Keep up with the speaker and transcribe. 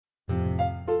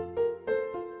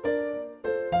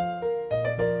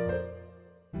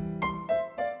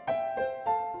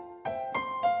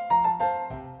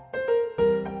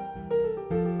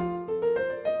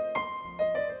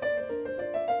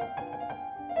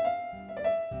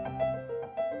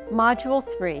Module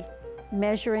 3,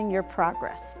 Measuring Your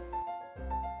Progress.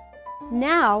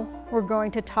 Now we're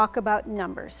going to talk about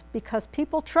numbers because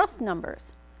people trust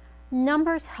numbers.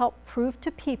 Numbers help prove to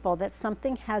people that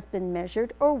something has been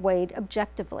measured or weighed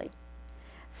objectively.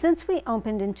 Since we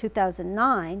opened in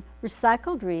 2009,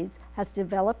 Recycled Reads has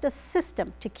developed a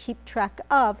system to keep track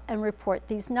of and report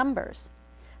these numbers.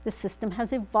 The system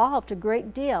has evolved a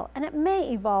great deal, and it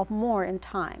may evolve more in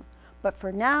time. But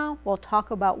for now, we'll talk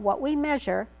about what we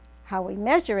measure, how we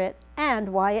measure it,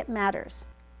 and why it matters.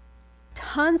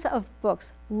 Tons of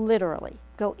books literally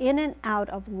go in and out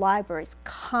of libraries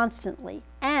constantly,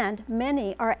 and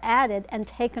many are added and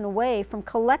taken away from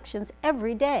collections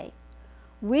every day.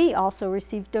 We also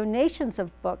receive donations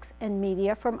of books and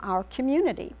media from our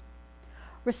community.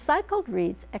 Recycled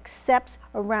Reads accepts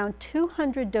around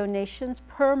 200 donations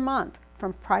per month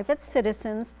from private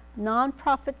citizens,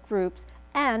 nonprofit groups,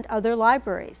 and other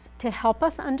libraries. To help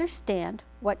us understand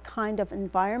what kind of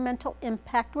environmental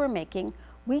impact we're making,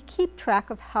 we keep track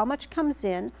of how much comes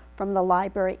in from the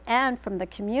library and from the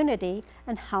community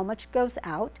and how much goes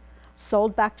out,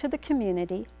 sold back to the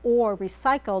community, or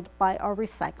recycled by our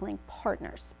recycling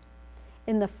partners.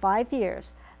 In the 5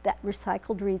 years that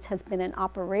Recycled Reads has been in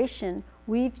operation,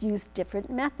 we've used different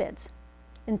methods.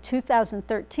 In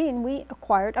 2013, we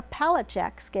acquired a pallet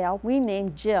jack scale we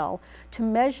named Jill to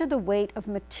measure the weight of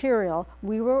material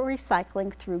we were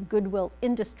recycling through Goodwill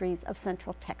Industries of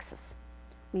Central Texas.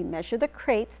 We measure the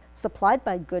crates supplied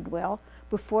by Goodwill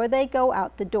before they go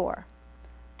out the door.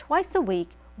 Twice a week,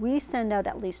 we send out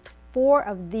at least 4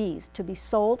 of these to be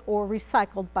sold or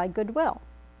recycled by Goodwill.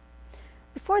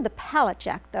 Before the pallet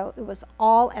jack, though, it was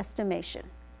all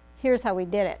estimation. Here's how we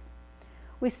did it.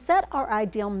 We set our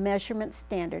ideal measurement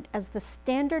standard as the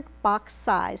standard box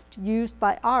size used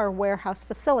by our warehouse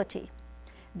facility.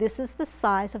 This is the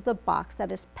size of the box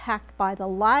that is packed by the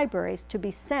libraries to be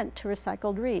sent to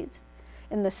Recycled Reads.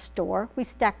 In the store, we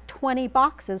stack 20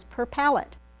 boxes per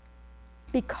pallet.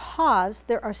 Because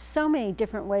there are so many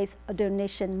different ways a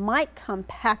donation might come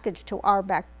packaged to our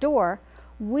back door,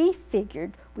 we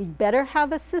figured we'd better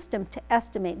have a system to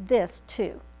estimate this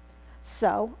too.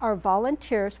 So our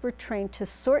volunteers were trained to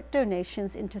sort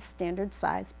donations into standard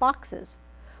size boxes.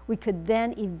 We could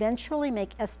then eventually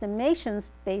make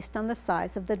estimations based on the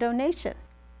size of the donation.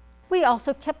 We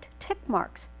also kept tick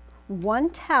marks, 1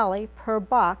 tally per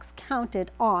box counted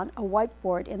on a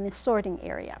whiteboard in the sorting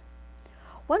area.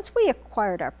 Once we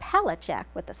acquired our pallet jack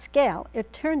with a scale,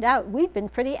 it turned out we'd been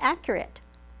pretty accurate.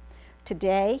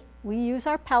 Today, we use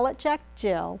our pallet jack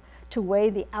Jill to weigh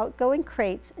the outgoing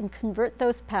crates and convert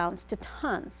those pounds to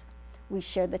tons. We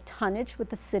share the tonnage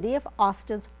with the City of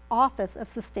Austin's Office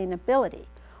of Sustainability,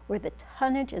 where the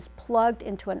tonnage is plugged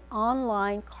into an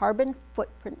online carbon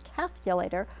footprint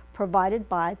calculator provided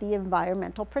by the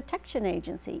Environmental Protection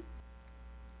Agency.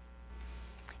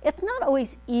 It's not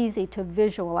always easy to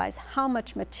visualize how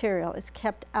much material is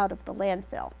kept out of the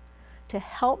landfill. To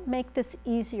help make this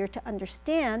easier to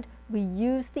understand, we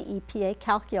use the EPA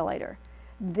calculator.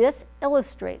 This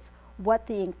illustrates what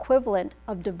the equivalent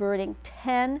of diverting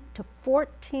 10 to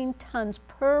 14 tons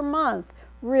per month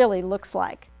really looks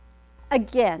like.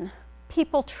 Again,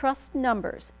 people trust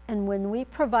numbers, and when we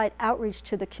provide outreach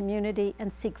to the community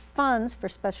and seek funds for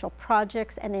special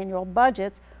projects and annual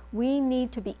budgets, we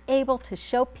need to be able to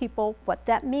show people what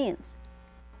that means.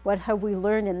 What have we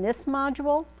learned in this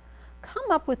module?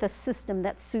 Come up with a system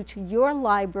that suits your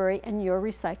library and your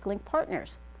recycling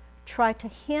partners. Try to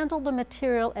handle the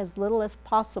material as little as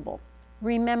possible.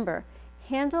 Remember,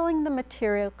 handling the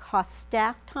material costs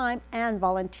staff time and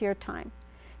volunteer time.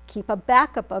 Keep a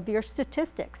backup of your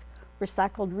statistics.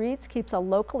 Recycled Reads keeps a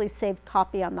locally saved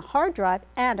copy on the hard drive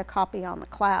and a copy on the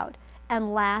cloud.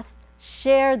 And last,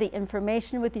 share the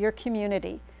information with your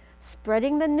community.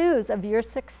 Spreading the news of your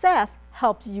success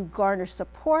helps you garner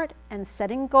support, and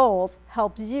setting goals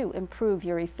helps you improve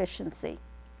your efficiency.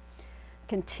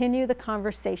 Continue the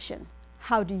conversation.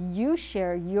 How do you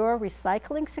share your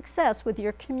recycling success with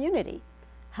your community?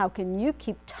 How can you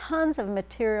keep tons of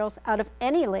materials out of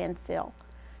any landfill?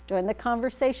 Join the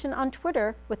conversation on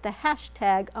Twitter with the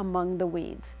hashtag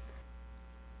 #AmongTheWeeds.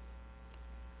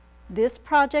 This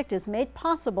project is made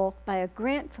possible by a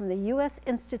grant from the U.S.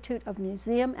 Institute of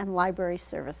Museum and Library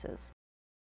Services.